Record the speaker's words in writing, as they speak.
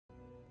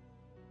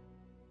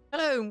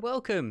Hello and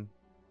welcome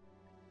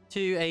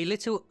to a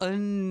little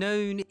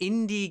unknown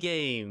indie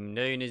game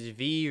known as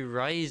V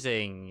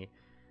Rising.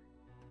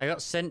 I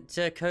got sent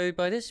code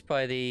by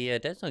the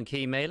Deadline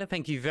Key mailer.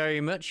 Thank you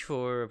very much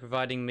for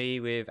providing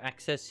me with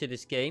access to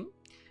this game.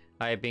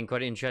 I have been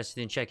quite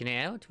interested in checking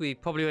it out. We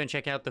probably won't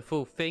check out the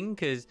full thing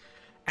because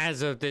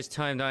as of this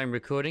time that I'm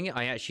recording it,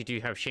 I actually do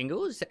have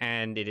shingles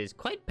and it is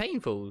quite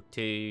painful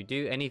to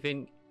do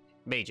anything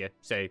major.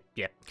 So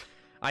yeah.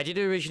 I did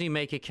originally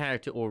make a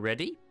character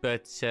already,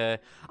 but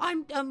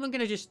I'm going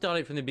to just start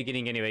it from the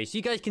beginning anyway, so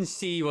you guys can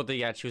see what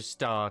the actual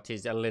start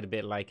is a little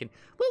bit like, and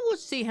we'll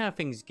see how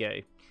things go.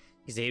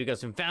 You see, we got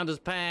some Founders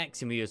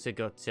Packs, and we also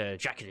got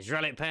Dracula's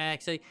Relic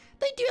Pack, so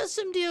they do have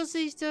some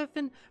DLC stuff,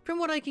 and from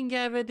what I can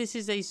gather, this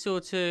is a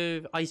sort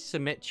of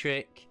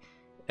isometric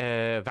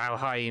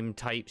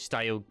Valheim-type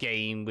style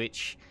game,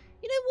 which,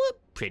 you know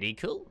what, pretty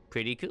cool,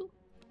 pretty cool.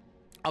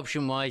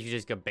 Option-wise, you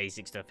just got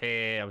basic stuff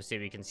here. Obviously,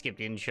 we can skip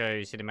the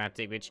intro,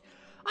 cinematic, which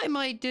I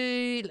might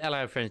do.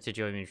 Allow friends to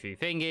join me through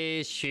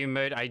fingers. Stream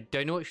mode. I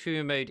don't know what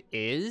stream mode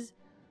is.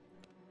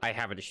 I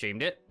haven't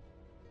streamed it,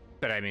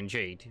 but I'm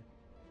intrigued.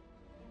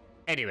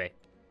 Anyway,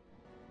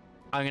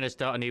 I'm going to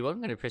start a new one. I'm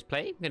going to press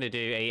play. I'm going to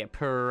do a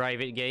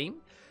private game,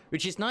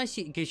 which is nice.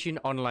 It gives you an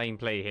online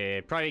play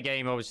here. Private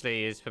game,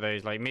 obviously, is for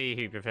those like me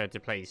who prefer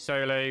to play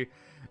solo.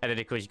 And then,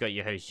 of course, you've got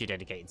your host, your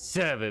dedicated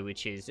server,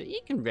 which is, you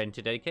can rent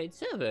a dedicated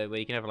server where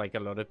you can have, like, a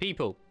lot of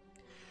people.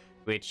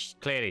 Which,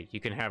 clearly, you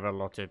can have a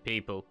lot of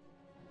people.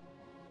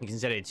 You can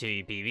set it to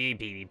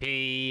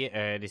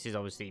PvP. This is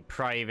obviously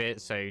private,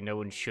 so no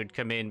one should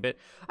come in. But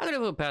I'm going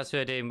to put a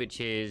password in,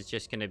 which is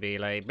just going to be,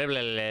 like, blah,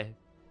 blah, blah.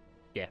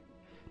 Yeah,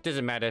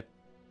 doesn't matter.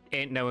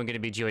 Ain't no one going to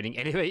be joining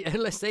anyway,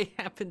 unless they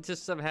happen to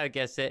somehow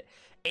guess it.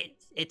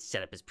 It's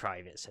set up as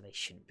private, so they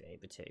shouldn't be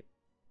able to.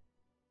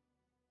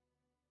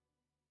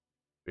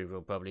 We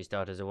will probably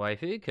start as a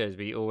waifu, because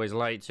we always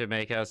like to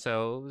make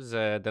ourselves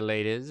the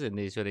ladies in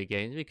these sort of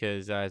games,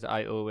 because as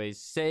I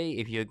always say,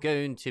 if you're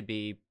going to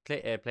be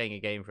playing a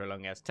game for a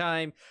long ass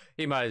time,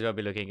 you might as well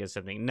be looking at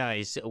something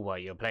nice while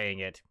you're playing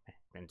it.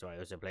 And so I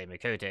also play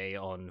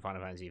Makote on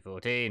Final Fantasy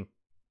XIV.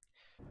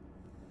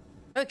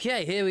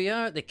 Okay, here we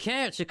are at the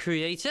character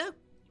creator,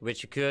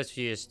 which of course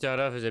you start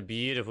off as a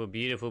beautiful,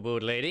 beautiful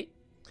bald lady.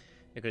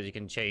 Because you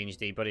can change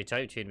the body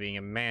type between being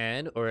a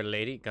man or a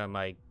lady. Oh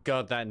my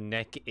god, that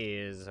neck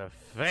is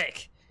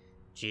thick.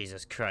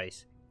 Jesus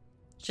Christ.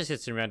 Let's just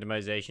hit some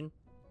randomization.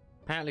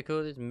 Apparently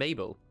called it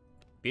Mabel.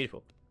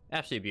 Beautiful.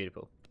 Absolutely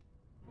beautiful.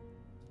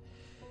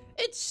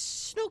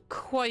 It's not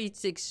quite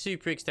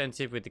super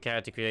extensive with the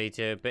character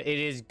creator, but it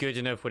is good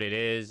enough what it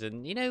is.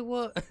 And you know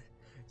what?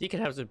 You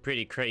can have some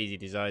pretty crazy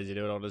designs in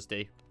all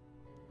honesty.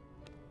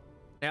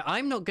 Now,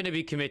 I'm not going to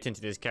be committing to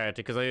this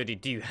character because I already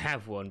do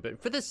have one,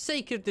 but for the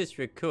sake of this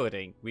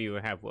recording, we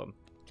will have one.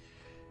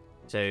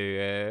 So,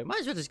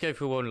 might as well just go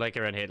for one like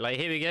around here. Like,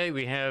 here we go.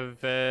 We have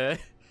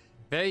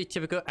very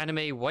typical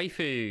anime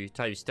waifu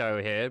type style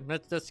here.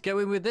 Let's go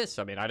in with this.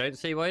 I mean, I don't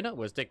see why not.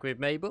 We'll stick with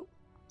Mabel.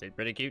 It's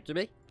pretty cute to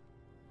me.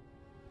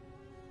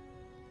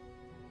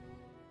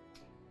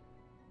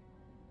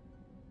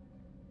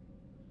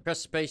 Press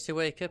space to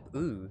wake up.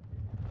 Ooh.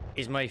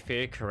 Is my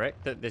fear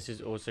correct that this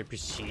is also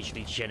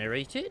procedurally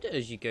generated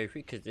as you go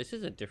through? Because this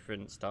is a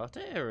different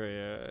starter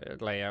area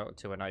layout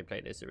to when I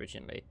played this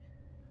originally.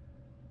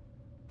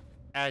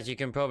 As you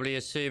can probably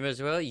assume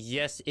as well,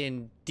 yes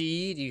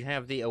indeed, you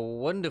have the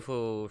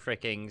wonderful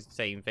freaking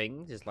same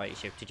thing, just like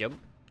shift to jump.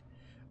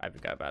 I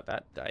forgot about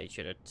that. I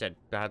should have said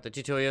I had the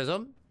tutorials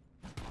on.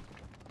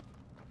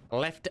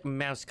 Left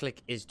mouse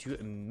click is to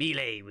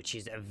melee, which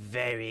is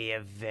very,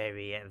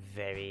 very,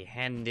 very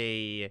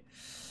handy.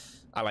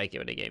 I like it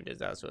when a game does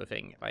that sort of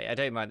thing. Like, I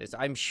don't mind this.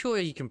 I'm sure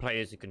you can play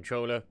as a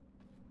controller.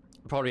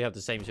 Probably have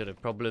the same sort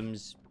of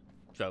problems.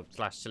 Well,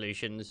 slash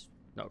solutions.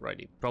 Not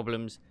really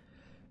problems.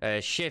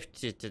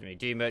 Shift, it doesn't really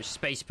do much.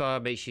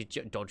 Spacebar makes you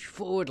dodge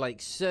forward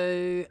like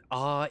so.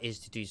 R is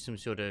to do some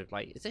sort of,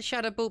 like, it's a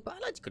shadow ball, but I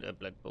like to call it a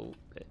blood ball.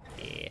 But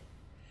yeah.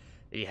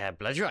 You have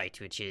Blood Right,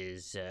 which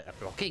is a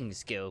blocking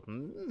skill.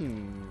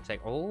 It's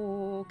like,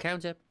 oh,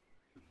 counter.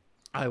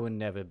 I will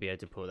never be able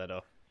to pull that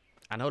off.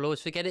 And I'll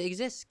always forget it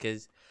exists,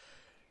 because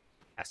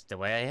that's the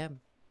way I am.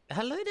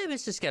 Hello there,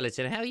 Mr.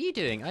 Skeleton. How are you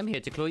doing? I'm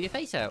here to claw your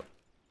face out.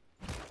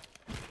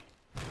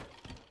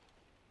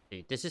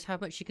 Dude, this is how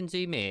much you can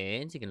zoom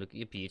in. So you can look at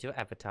your beautiful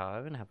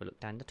avatar and have a look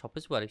down the top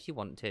as well if you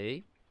want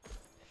to.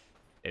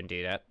 Don't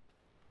do that.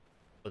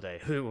 Although,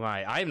 who am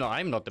I?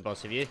 I'm not the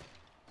boss of you.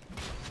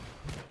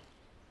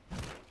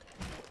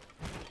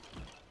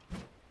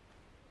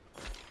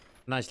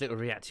 Nice little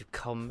reactive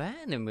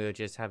combat, and we'll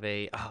just have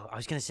a... Oh, I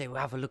was going to say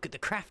we'll have a look at the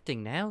crafting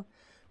now.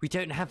 We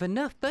don't have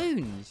enough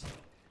bones.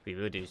 We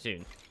will do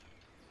soon.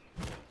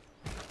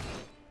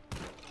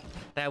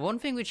 Now, one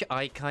thing which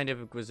I kind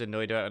of was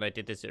annoyed about when I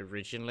did this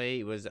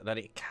originally was that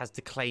it has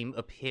the claim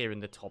up here in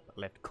the top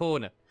left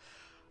corner.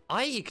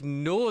 I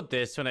ignored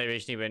this when I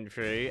originally went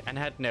through and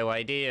had no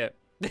idea.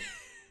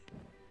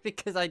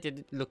 Because I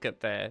didn't look up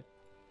there.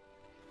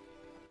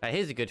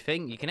 Here's a good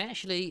thing. You can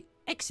actually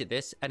exit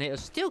this, and it'll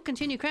still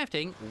continue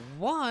crafting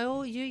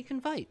while you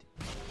can fight.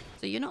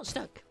 So you're not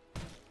stuck.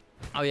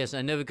 Oh yes,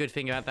 another good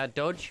thing about that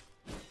dodge.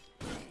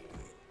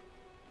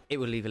 It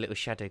will leave a little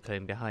shadow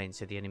clone behind,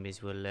 so the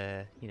enemies will,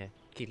 you know,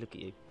 keep look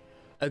at you.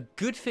 A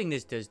good thing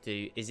this does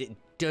do is it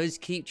does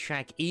keep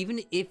track,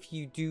 even if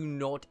you do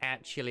not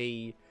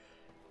actually,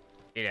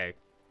 you know,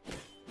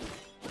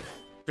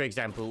 for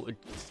example,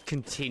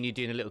 continue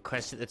doing a little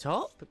quest at the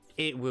top,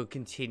 it will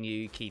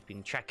continue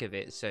keeping track of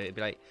it. So it'd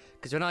be like,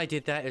 because when I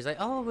did that, it was like,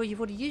 oh, well, you've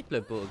already used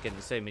Blood Bolt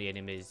against so many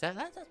enemies.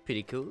 That's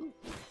pretty cool.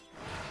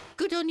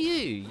 Good on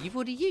you. You've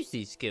already used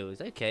these skills.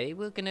 Okay,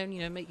 we're going to,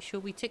 you know, make sure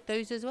we tick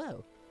those as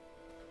well.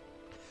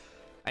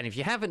 And if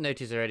you haven't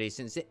noticed already,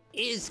 since it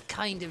is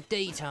kind of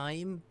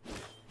daytime,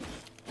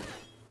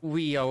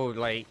 we are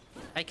like,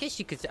 I guess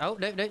you could say, oh,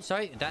 no,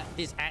 sorry, that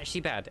is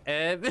actually bad.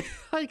 I was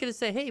going to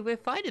say, hey, we're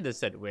finding the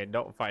sun. We're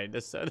not finding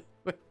the sun.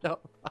 We're not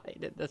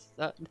finding the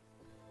sun.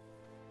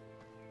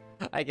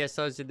 I guess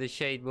I was in the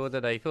shade more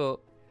than I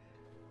thought.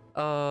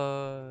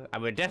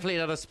 And we're definitely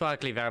not a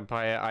sparkly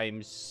vampire.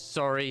 I'm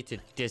sorry to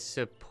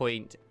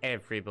disappoint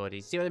everybody.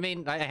 See what I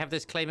mean? I have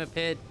this claim up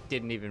here.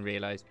 Didn't even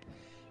realize.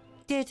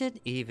 Didn't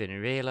even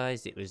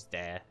realize it was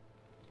there.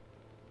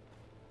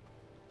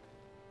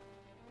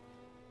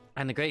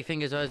 And the great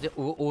thing is it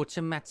will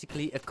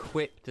automatically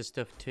equip the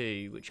stuff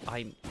too, which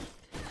I'm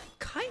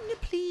kind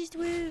of pleased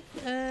with.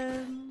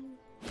 I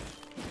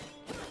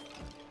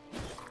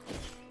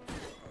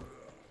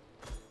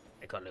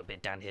got a little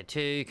bit down here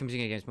too,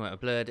 competing against Mortal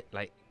Blood,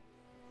 like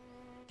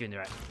doing the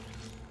right.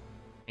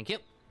 Thank you.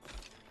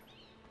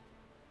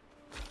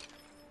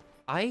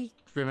 I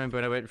remember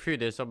when I went through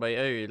this on my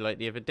own, like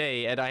the other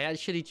day, and I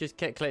actually just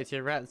kept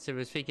collecting rats and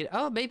was thinking,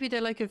 oh, maybe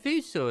they're like a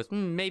food source.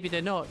 Maybe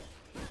they're not.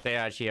 They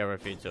actually are a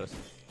food source.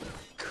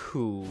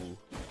 Cool.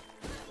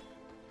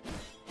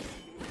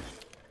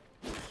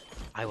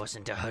 I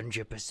wasn't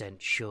 100%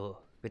 sure,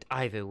 but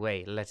either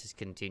way, let us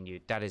continue.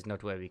 That is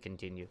not where we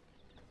continue.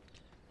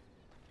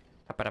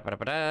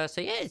 So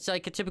yeah, it's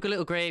like a typical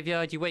little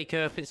graveyard. You wake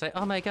up, it's like,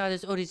 oh my god,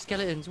 there's all these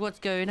skeletons. What's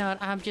going on?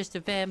 I'm just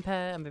a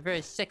vampire. I'm a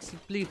very sexy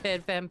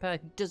blue-haired vampire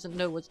who doesn't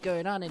know what's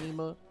going on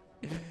anymore.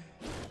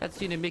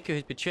 Hatsune Miku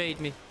has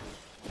betrayed me.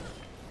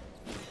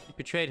 She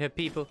betrayed her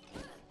people.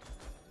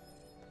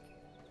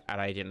 And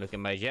I didn't look at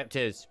my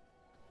objectives.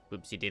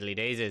 Whoopsie diddly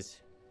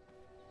daisies.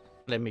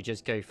 Let me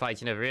just go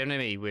fight another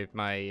enemy with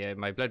my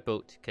my Blood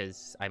Bolt,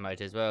 because I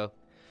might as well.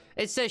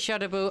 It says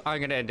Shadow Bolt. I'm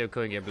going to end up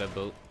calling it Blood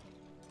Bolt.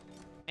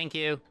 Thank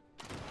you.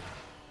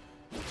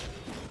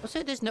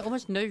 Also, there's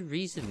almost no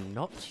reason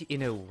not to,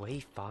 in a way,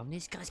 farm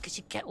these guys, because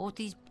you get all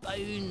these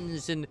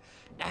bones, and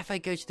if I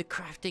go to the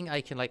crafting, I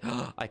can, like,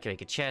 I can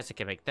make a chest, I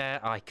can make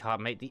that. I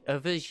can't make the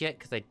others yet,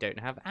 because I don't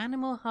have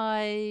animal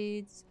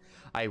hides.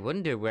 I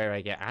wonder where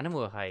I get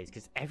animal hides,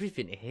 because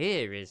everything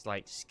here is,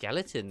 like,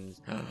 skeletons.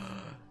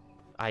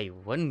 I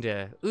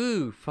wonder.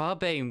 Ooh,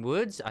 Farbane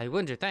Woods. I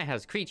wonder if that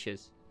has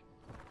creatures.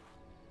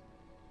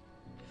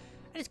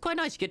 And it's quite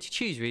nice. You get to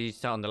choose whether you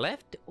start on the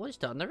left or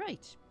start on the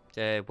right.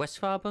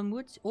 West Farbane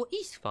Woods or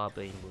East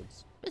Farbane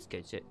Woods. Let's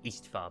go to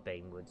East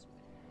Farbane Woods.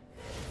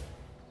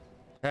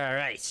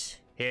 Alright,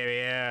 here we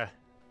are.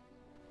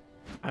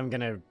 I'm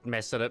gonna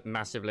mess it up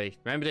massively.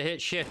 Remember to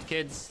hit shift,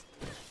 kids.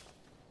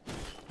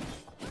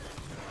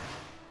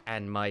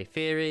 And my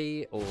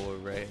theory, or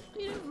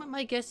you know,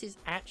 my guess is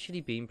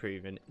actually being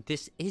proven.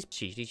 This is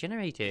procedurally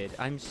generated.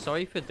 I'm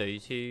sorry for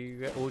those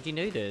who already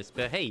know this,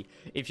 but hey,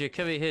 if you're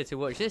coming here to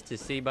watch this to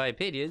see my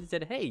opinions,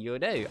 then hey, you'll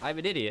know I'm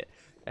an idiot.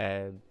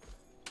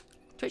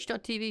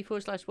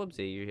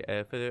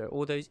 Twitch.tv/Wobsy for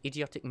all those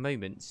idiotic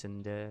moments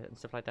and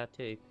stuff like that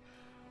too.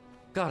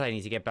 God, I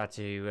need to get back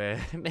to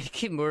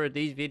making more of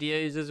these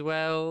videos as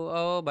well.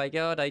 Oh my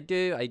god, I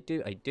do.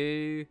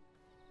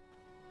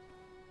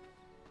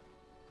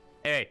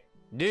 Anyway,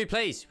 new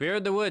place. We're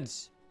in the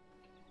woods.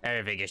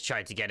 Everything is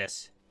trying to get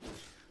us.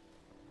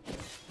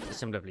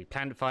 Some lovely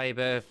plant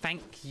fiber.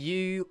 Thank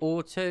you,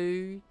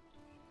 Auto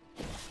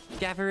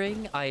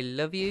Gathering. I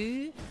love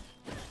you.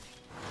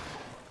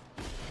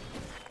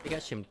 We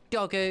got some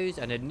doggos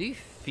and a new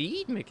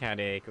feed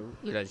mechanic. Ooh,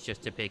 that's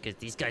just a bit because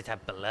these guys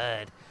have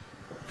blood.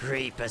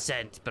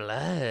 3%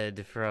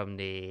 blood from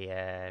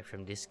the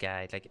from this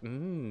guy. Like,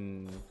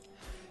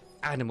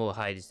 animal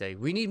hides though.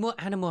 We need more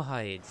animal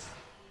hides.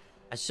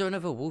 I saw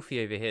another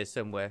Wolfie over here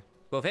somewhere.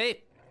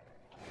 Wolfie!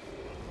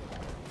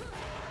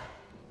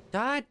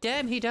 God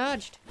damn, he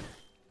dodged.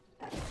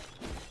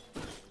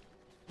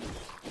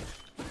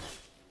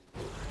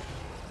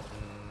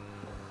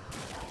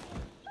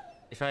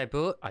 If I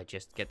bought, I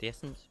just get the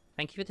essence.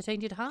 Thank you for the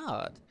tainted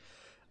heart.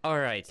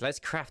 Alright, let's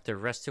craft the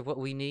rest of what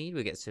we need.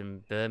 We'll get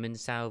some vermin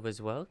salve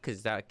as well,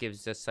 because that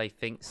gives us, I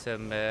think,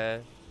 some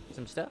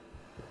stuff.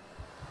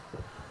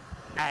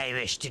 I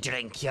wish to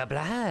drink your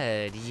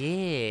blood.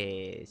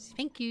 Yes.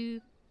 Thank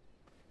you.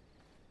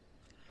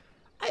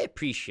 I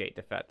appreciate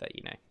the fact that,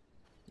 you know,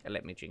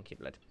 let me drink your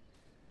blood.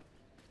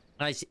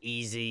 Nice,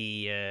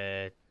 easy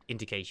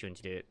indication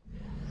to do it.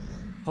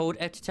 Hold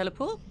F to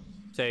teleport.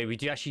 So we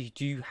actually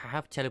do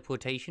have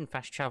teleportation,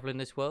 fast travel in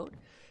this world.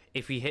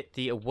 If we hit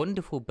the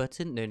wonderful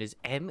button known as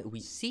M, we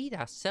see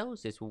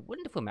ourselves this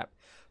wonderful map.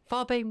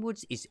 Farbane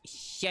Woods is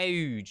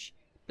huge.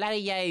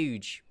 Bloody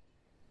huge.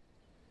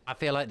 I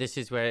feel like this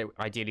is where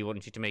I ideally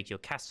want you to make your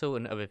castle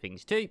and other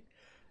things too.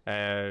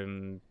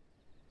 From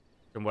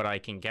what I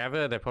can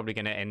gather, they're probably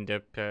going to end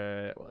up...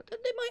 they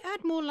might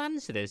add more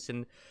lands to this,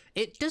 and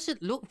it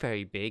doesn't look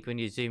very big when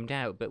you zoomed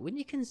out, but when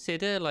you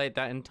consider, like,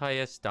 that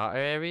entire starter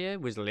area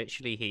was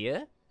literally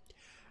here,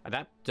 and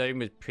that dome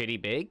was pretty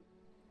big.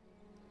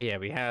 Yeah,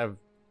 we have...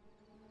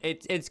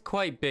 It's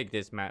quite big,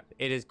 this map.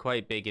 It is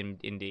quite big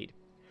indeed.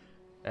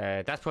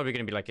 That's probably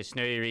going to be like a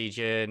snowy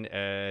region.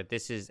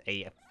 This is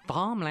a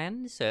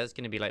farmland, so that's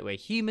going to be like where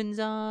humans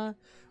are,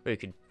 where we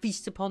can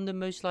feast upon them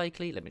most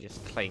likely. Let me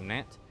just claim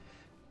that.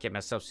 Get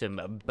myself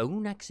some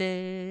bone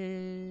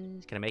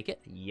axes. Can I make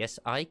it? Yes,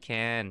 I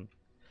can.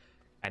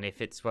 And if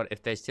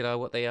they still are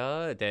what they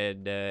are,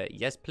 then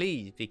yes,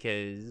 please,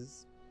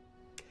 because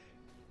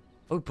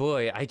oh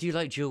boy, I do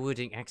like dual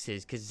wielding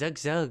axes. Because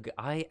Zug,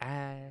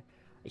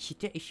 if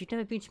you've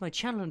never been to my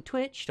channel on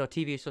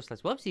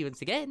Twitch.tv/Wubsy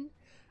once again,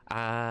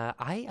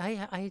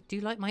 I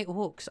do like my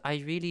orcs.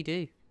 I really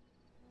do.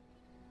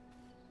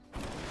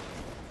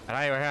 And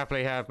I will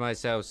happily have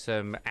myself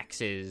some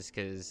axes,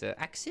 because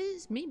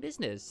axes mean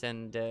business,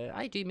 and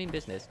I do mean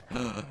business.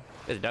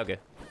 There's a doggo.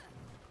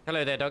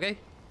 Hello there, doggo.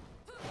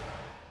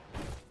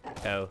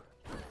 Oh.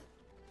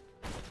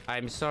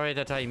 I'm sorry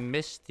that I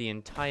missed the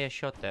entire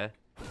shot there.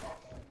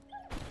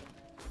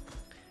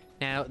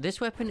 Now, this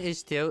weapon is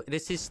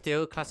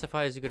still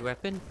classified as a good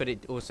weapon, but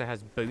it also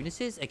has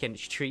bonuses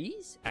against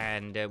trees,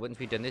 and once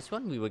we've done this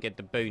one, we will get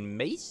the bone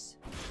mace.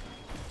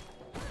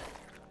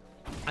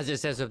 As it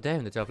says up there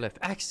in the top left,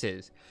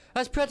 axes.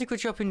 As practical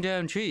chopping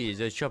down trees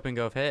as chopping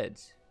off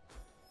heads.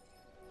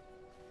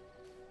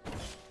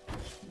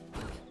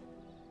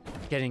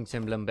 Getting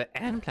some lumber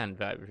and plant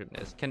fiber from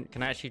this. Can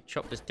I actually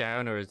chop this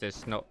down, or is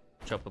this not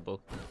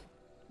choppable?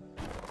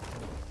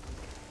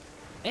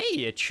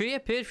 Hey, a tree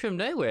appeared from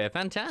nowhere.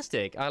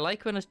 Fantastic. I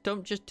like when a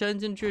stump just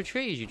turns into a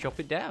tree as you chop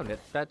it down.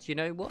 That's, you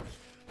know what?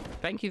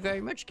 Thank you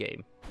very much,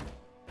 game.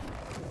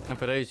 And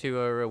for those who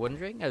are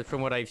wondering,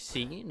 from what I've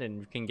seen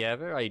and can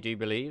gather, I do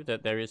believe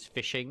that there is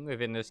fishing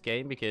within this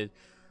game, because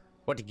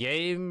what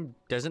game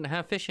doesn't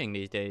have fishing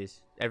these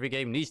days? Every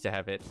game needs to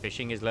have it.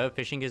 Fishing is love,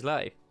 fishing is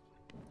life.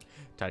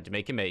 Time to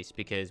make a mace,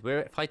 because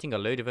we're fighting a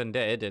load of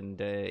undead,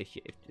 and if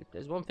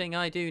there's one thing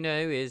I do know,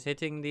 is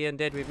hitting the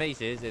undead with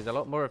maces is a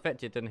lot more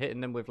effective than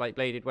hitting them with like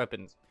bladed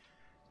weapons.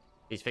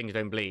 These things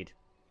don't bleed.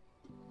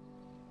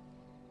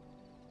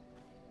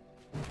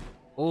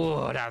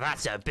 Oh, now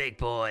that's a big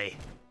boy.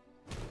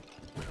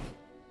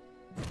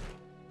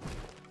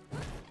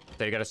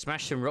 So you gotta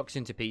smash some rocks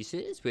into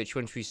pieces, which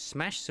once we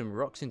smash some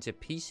rocks into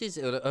pieces,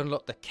 it'll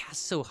unlock the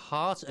castle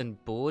heart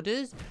and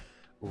borders.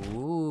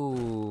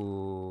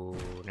 Ooh,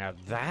 now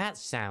that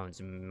sounds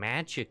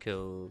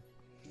magical.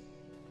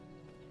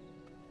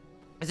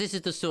 This is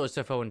the sort of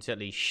stuff I want to at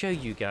least show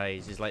you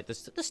guys, is like the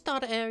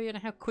starter area and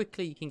how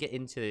quickly you can get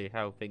into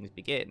how things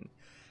begin.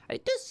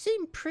 It does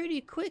seem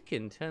pretty quick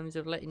in terms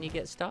of letting you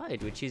get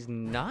started, which is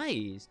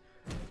nice.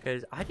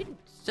 Because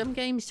some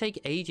games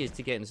take ages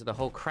to get into the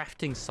whole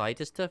crafting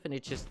side of stuff, and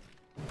it just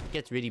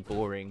gets really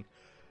boring.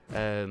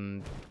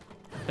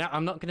 Now,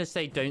 I'm not going to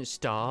say Don't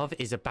Starve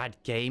is a bad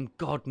game.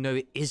 God, no,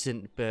 it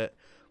isn't. But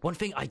one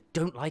thing I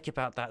don't like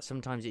about that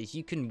sometimes is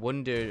you can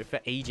wander for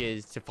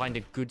ages to find a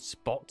good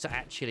spot to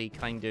actually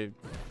kind of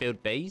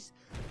build base.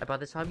 And by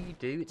the time you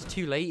do, it's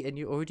too late and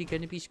you're already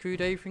going to be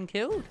screwed over and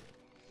killed.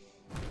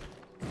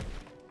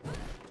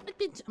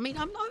 I mean,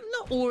 I'm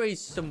not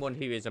always someone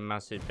who is a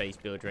massive base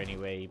builder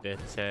anyway,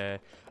 but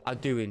I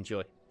do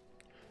enjoy.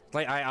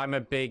 Like, I'm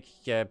a big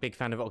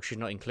fan of Oxygen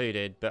Not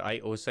Included, but I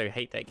also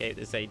hate that game at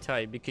the same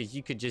time, because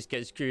you could just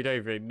get screwed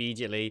over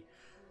immediately.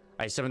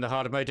 I summon the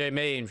heart of my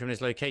domain. From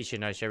this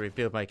location, I shall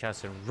rebuild my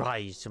castle and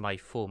rise to my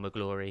former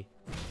glory.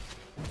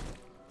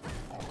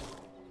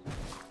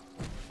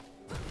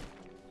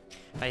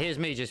 Now, here's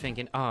me just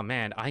thinking, oh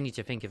man, I need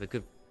to think of a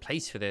good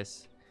place for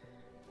this.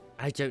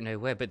 I don't know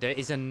where, but there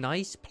is a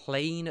nice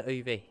plain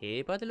over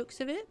here by the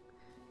looks of it.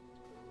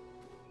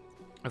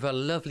 I've got a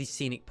lovely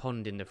scenic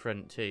pond in the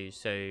front too,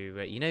 so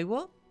you know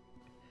what?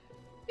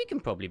 We can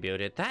probably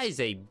build it. That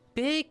is a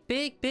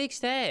big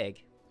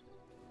stag.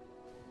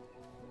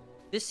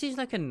 This seems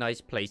like a nice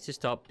place to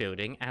start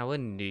building our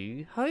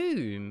new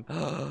home.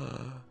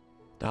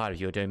 The heart of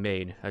your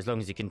domain. As long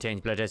as it contains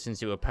blood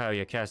essence, it will power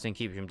your castle and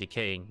keep it from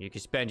decaying. You can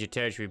expand your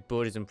territory with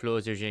borders and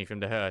floors originating from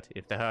the heart.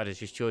 If the heart is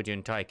destroyed, your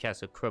entire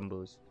castle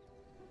crumbles.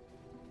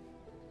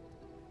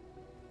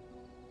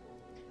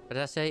 What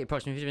did I say?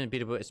 Approximately 50%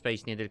 beatable at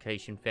space near the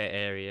location fair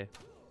area.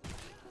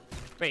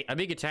 Wait, I'm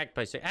being attacked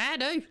by... Ah,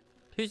 no!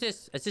 Who's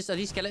this? Are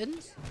these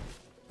skeletons?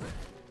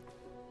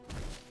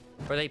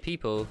 Or are they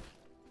people?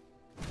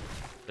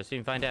 We'll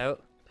soon find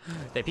out.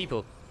 They're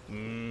people.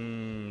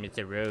 It's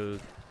a rogue.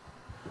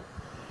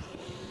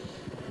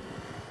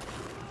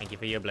 Thank you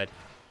for your blood.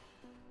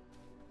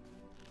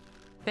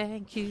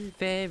 Thank you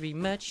very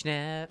much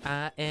now.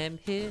 I am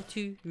here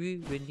to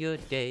ruin your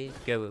day.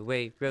 Go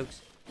away,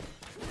 rogues.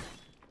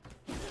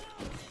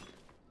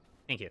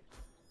 Thank you.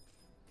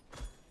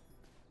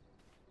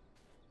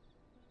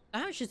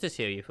 How much does this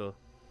heal you for?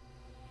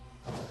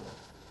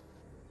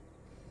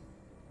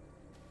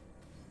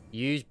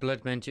 Use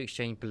blood men to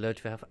exchange blood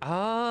for health.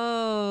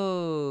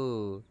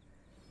 Oh!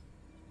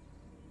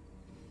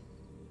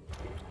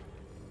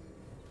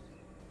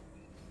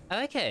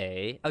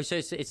 Okay. Oh, so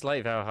it's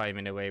like Valheim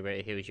in a way where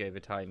it heals you over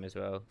time as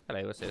well.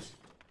 Hello, what's this?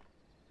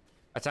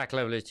 Attack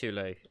level is too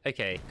low.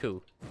 Okay,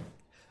 cool.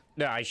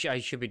 No, I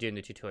should be doing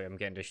the tutorial. I'm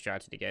getting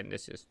distracted again.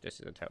 This is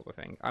a terrible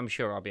thing. I'm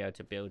sure I'll be able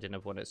to build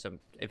another one at some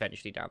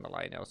eventually down the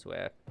line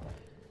elsewhere.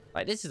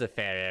 Like, this is a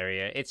fair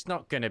area. It's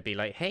not gonna be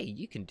like, hey,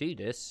 you can do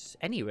this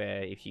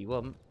anywhere if you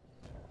want.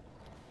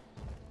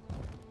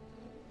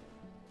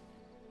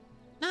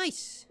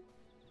 Nice.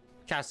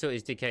 Castle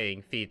is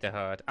decaying. Feed the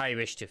heart. I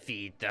wish to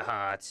feed the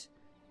heart.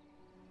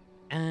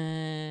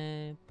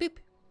 Boop.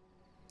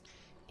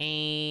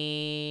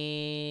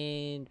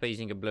 And by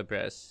using a blood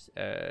press,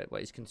 well,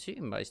 it's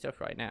consuming my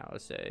stuff right now,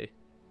 so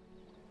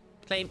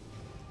claim.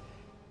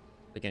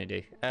 We're gonna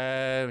do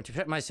to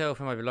protect myself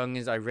and my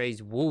belongings. I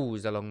raise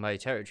walls along my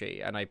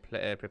territory, and I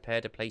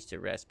prepared a place to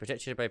rest,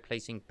 protected by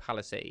placing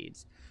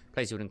palisades.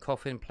 Place a wooden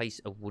coffin. Place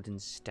a wooden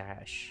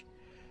stash.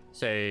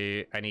 So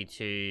I need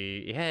to,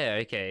 yeah,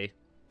 okay.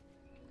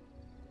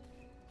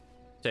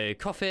 So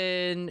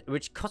coffin,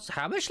 which costs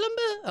how much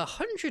lumber?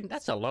 100.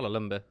 That's a lot of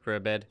lumber for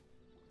a bed.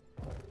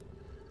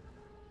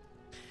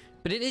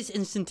 But it is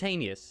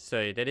instantaneous,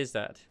 so that is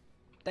that.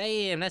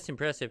 Damn, that's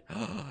impressive.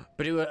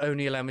 But it will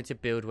only allow me to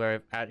build where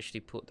I've actually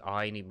put...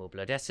 I need more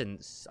blood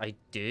essence. I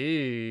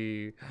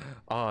do.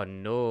 Oh,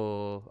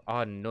 no.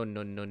 Oh, no,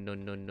 no, no, no,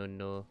 no, no,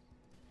 no.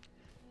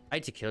 I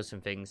need to kill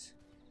some things.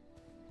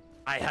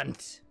 I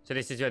hunt. So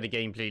this is where the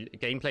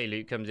gameplay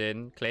loot comes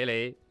in,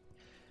 clearly.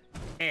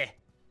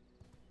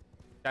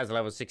 That's a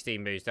level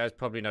 16 boost. That's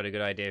probably not a good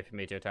idea for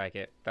me to attack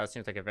it. That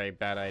seems like a very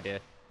bad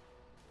idea.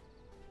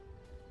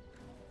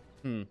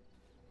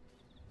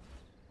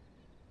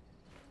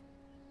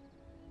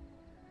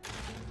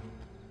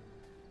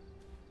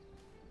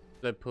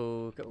 Blood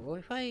pool. What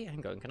if I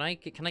hang on? Can I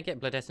get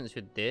blood essence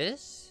with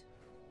this?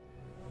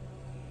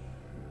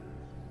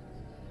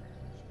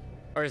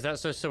 Or is that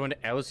so someone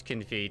else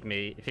can feed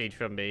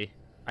from me?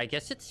 I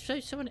guess it's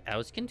so someone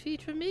else can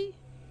feed from me.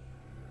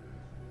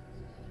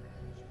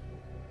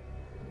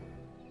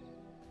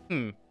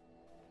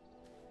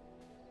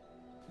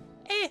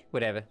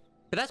 Whatever.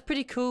 But that's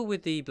pretty cool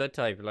with the blood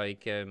type.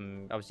 Like,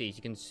 obviously, if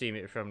you consume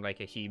it from like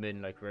a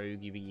human, like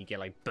rogue, you get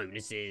like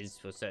bonuses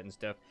for certain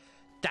stuff.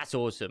 That's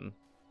awesome.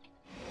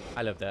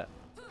 I love that.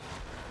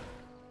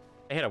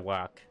 I hit a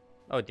whack.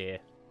 Oh dear.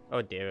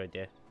 Oh dear, oh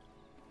dear.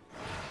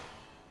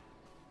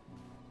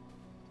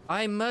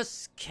 I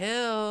must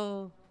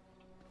kill.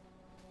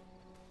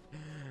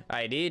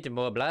 I need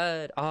more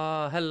blood.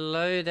 Oh,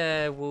 hello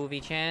there,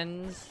 Wolvie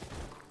Chans.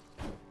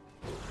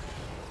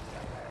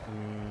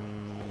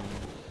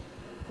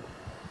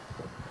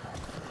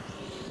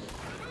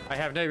 I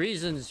have no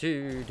reasons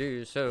to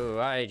do so.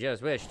 I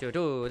just wish to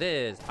do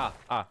this.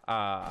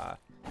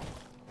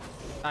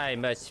 I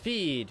must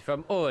feed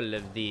from all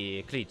of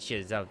the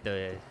creatures of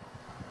the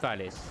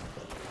valleys.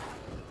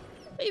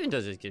 It even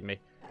does this give me.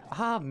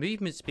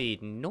 Movement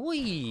speed.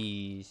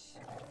 Noise.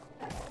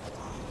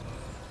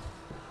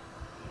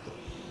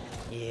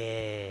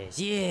 Yes,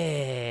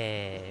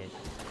 yes.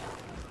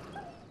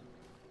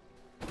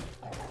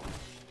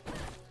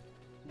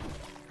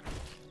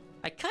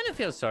 I kind of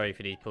feel sorry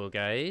for these poor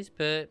guys,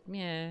 but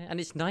yeah.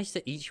 And it's nice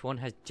that each one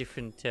has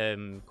different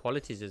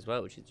qualities as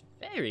well, which is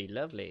very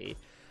lovely.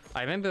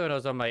 I remember when I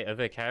was on my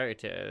other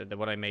character, the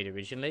one I made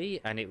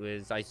originally, and it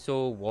was, I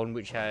saw one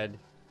which had,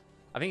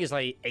 I think it's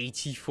like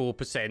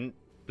 84%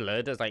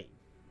 blood. I was like,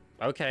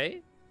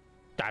 okay,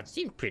 that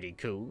seemed pretty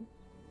cool.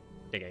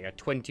 Okay, I got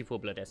 24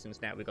 blood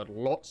essence now. We've got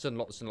lots and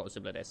lots and lots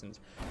of blood essence.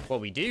 What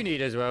we do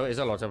need as well is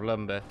a lot of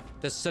lumber.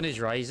 The sun is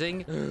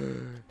rising.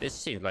 This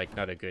seems like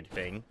not a good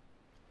thing.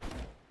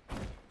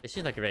 This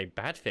seems like a very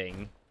bad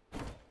thing.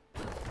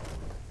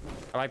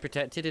 Am I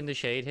protected in the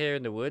shade here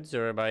in the woods,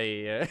 or am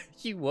I...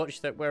 you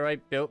watch that where I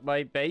built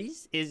my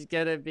base is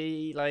gonna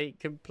be, like,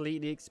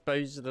 completely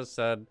exposed to the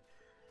sun.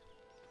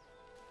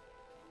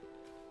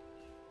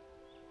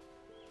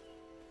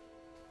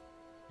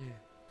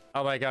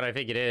 Oh my god, I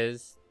think it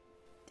is.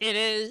 It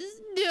is!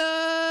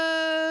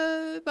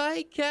 No!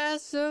 My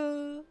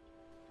castle!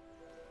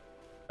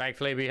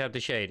 Thankfully, we have the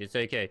shade. It's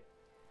okay.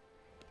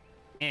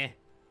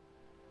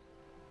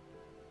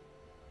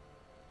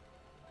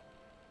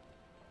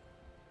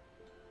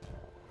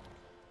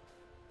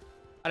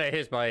 Oh no,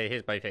 here's my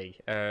thing.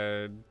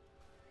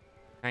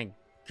 Thank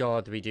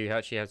God we do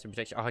actually have some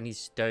protection. Oh, I need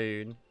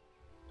stone.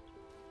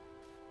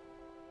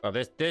 Well,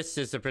 this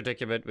is a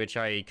predicament which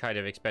I kind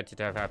of expected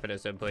to have happen at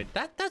some point.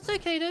 That's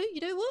okay though.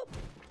 You know what?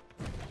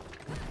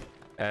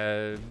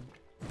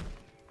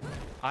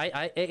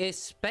 I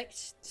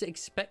expect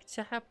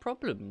to have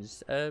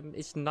problems.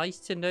 It's nice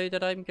to know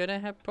that I'm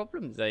gonna have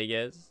problems, I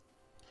guess.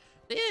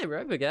 Yeah,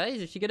 remember guys,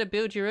 if you're gonna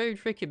build your own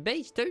freaking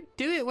base, don't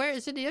do it where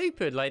it's in the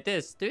open like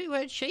this. Do it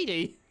where it's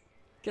shady,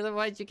 because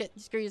otherwise you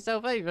screw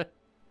yourself over.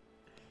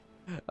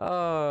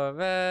 Oh,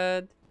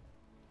 man.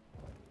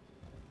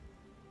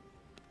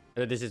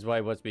 This is why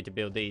it wants me to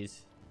build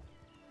these.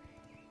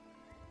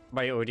 Am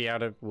I already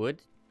out of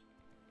wood?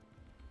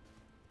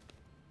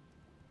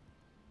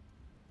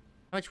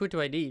 How much wood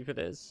do I need for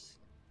this?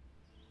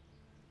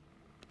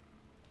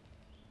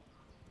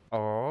 Oh,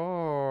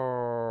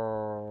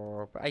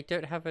 but I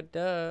don't have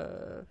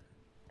enough.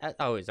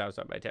 Oh, it's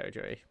outside my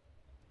territory.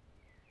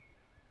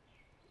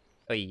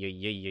 Oy, oy,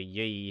 oy, oy,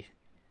 oy.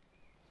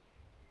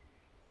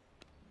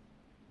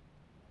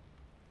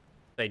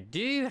 I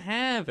do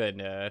have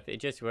enough, it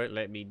just won't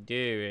let me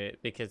do it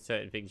because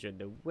certain things are in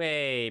the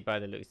way by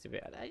the looks of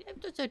it.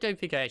 I don't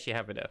think I actually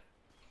have enough.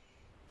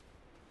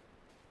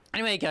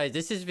 Anyway, guys,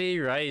 this is V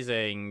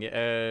Rising.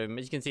 As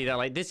you can see that,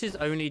 like, this is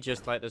only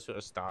just like the sort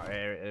of start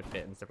area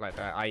bit and stuff like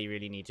that. I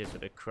really need to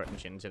sort of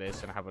crunch into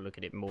this and have a look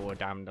at it more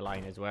down the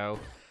line as well.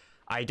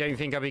 I don't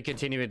think I'll be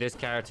continuing with this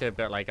character,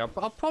 but like I'll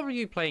probably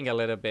be playing a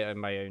little bit in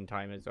my own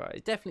time as well.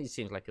 It definitely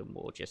seems like a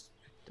more just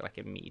like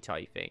a me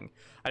type thing.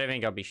 I don't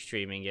think I'll be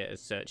streaming it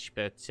as such,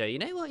 but you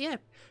know what? Yeah,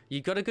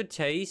 you got a good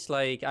taste.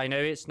 Like, I know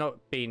it's not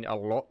been a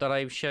lot that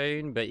I've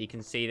shown, but you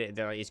can see that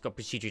it's got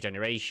procedural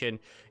generation,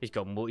 it's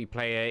got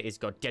multiplayer, it's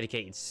got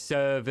dedicated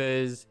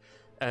servers.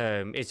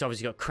 It's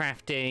obviously got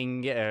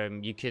crafting.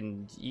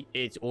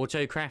 It's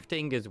auto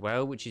crafting as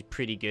well, which is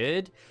pretty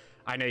good.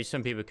 I know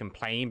some people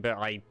complain, but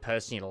I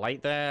personally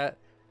like that,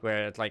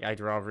 where it's like I'd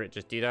rather it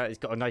just do that. It's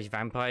got a nice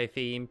vampire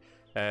theme.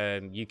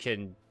 You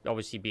can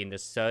obviously be in the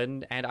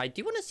sun, and I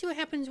do want to see what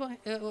happens,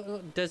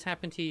 what does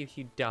happen to you if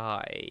you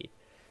die.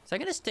 So I'm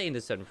going to stay in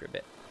the sun for a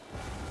bit.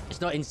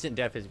 It's not instant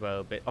death as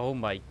well, but oh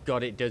my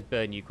god, it does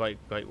burn you quite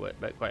a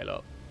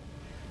lot.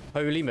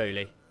 Holy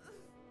moly.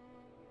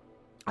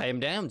 I am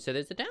down, so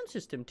there's a down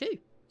system too.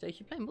 So if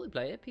you play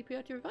multiplayer, people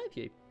have to revive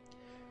you.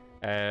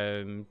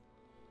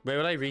 Where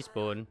will I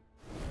respawn?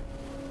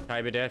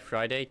 Time of death,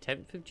 Friday,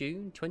 10th of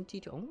June,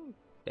 20... Oh,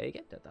 there you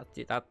go. That's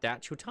the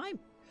actual time.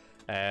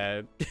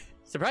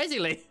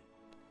 Surprisingly.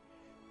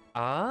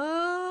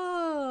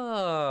 Ah,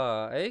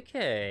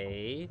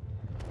 okay.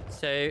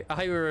 So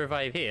I will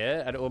revive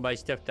here, and all my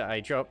stuff that I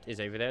dropped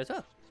is over there as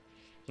well.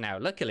 Now,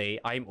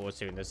 luckily, I'm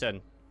also in the sun.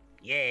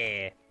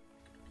 Yeah.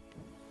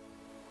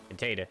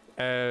 Container.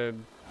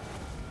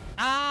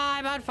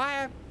 I'm on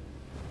fire.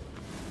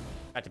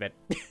 Back to bed.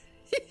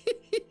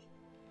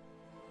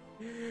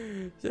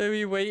 So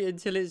we wait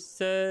until it's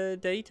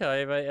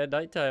daytime,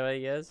 nighttime, I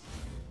guess.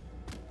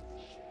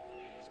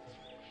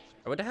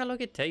 I wonder how long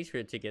it takes for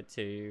it to get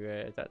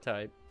to that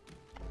time.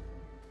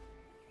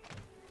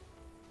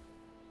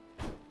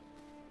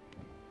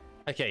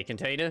 Okay,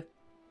 container.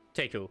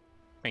 Take all.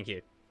 Thank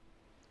you.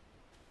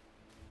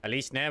 At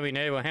least now we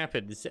know what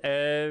happens.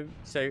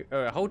 So,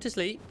 hold to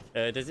sleep.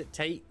 Does it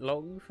take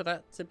long for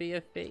that to be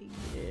a thing?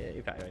 Yeah,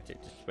 in fact, I have to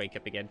just wake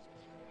up again.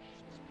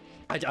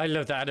 I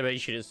love that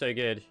animation. It's so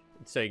good.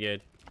 It's so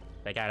good.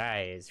 I got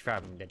eyes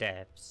from the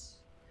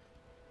depths.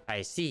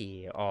 I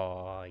see.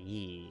 Oh,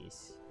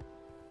 yes.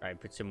 Alright,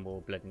 put some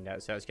more blood in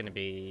that. So that's going to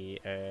be...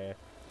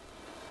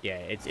 yeah,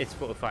 it's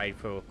fortified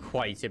for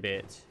quite a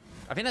bit.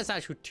 I think that's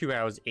actual 2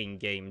 hours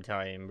in-game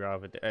time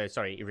rather than...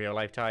 sorry,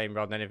 real-life time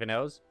rather than anything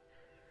else.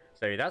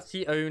 So that's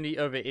the only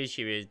other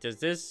issue is, does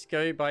this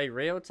go by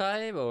real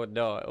time or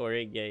not? Or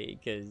in-game?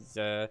 Because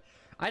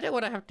I don't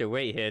want to have to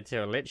wait here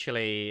till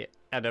literally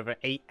another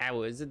 8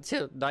 hours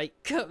until night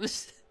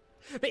comes.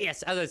 But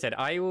yes, as I said,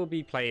 I will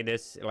be playing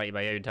this like in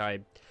my own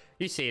time.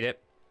 You've seen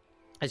it.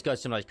 It's got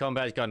some nice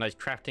combat. It's got a nice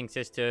crafting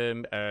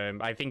system.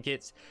 I think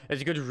there's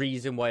a good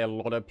reason why a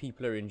lot of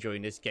people are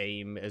enjoying this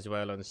game as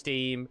well on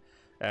Steam.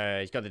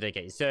 It's got the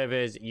dedicated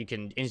servers. You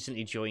can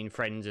instantly join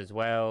friends as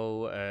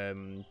well.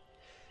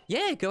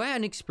 Yeah, go out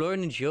and explore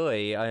and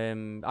enjoy.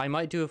 I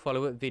might do a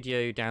follow-up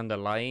video down the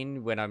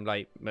line when I'm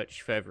like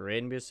much further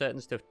in with certain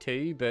stuff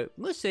too, but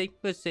we'll see.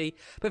 But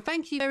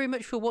thank you very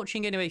much for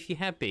watching anyway if you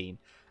have been.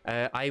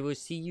 I will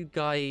see you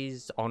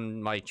guys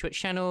on my Twitch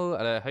channel.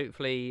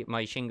 Hopefully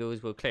my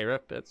shingles will clear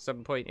up at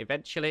some point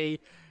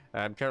eventually.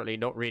 I'm currently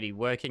not really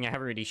working. I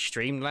haven't really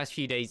streamed the last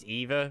few days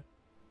either.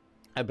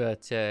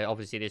 But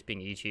obviously this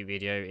being a YouTube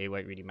video, it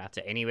won't really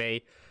matter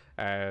anyway.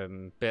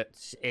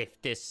 But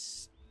if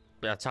this...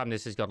 by the time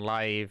this has gone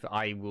live,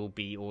 I will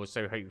be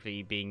also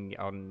hopefully being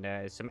on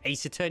some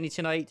Ace Attorney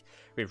tonight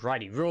with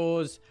Riley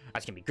Roars.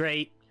 That's going to be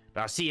great.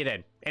 But I'll see you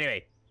then.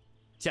 Anyway,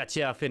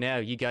 ta-ta for now.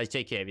 You guys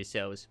take care of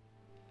yourselves.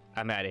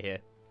 I'm out of here.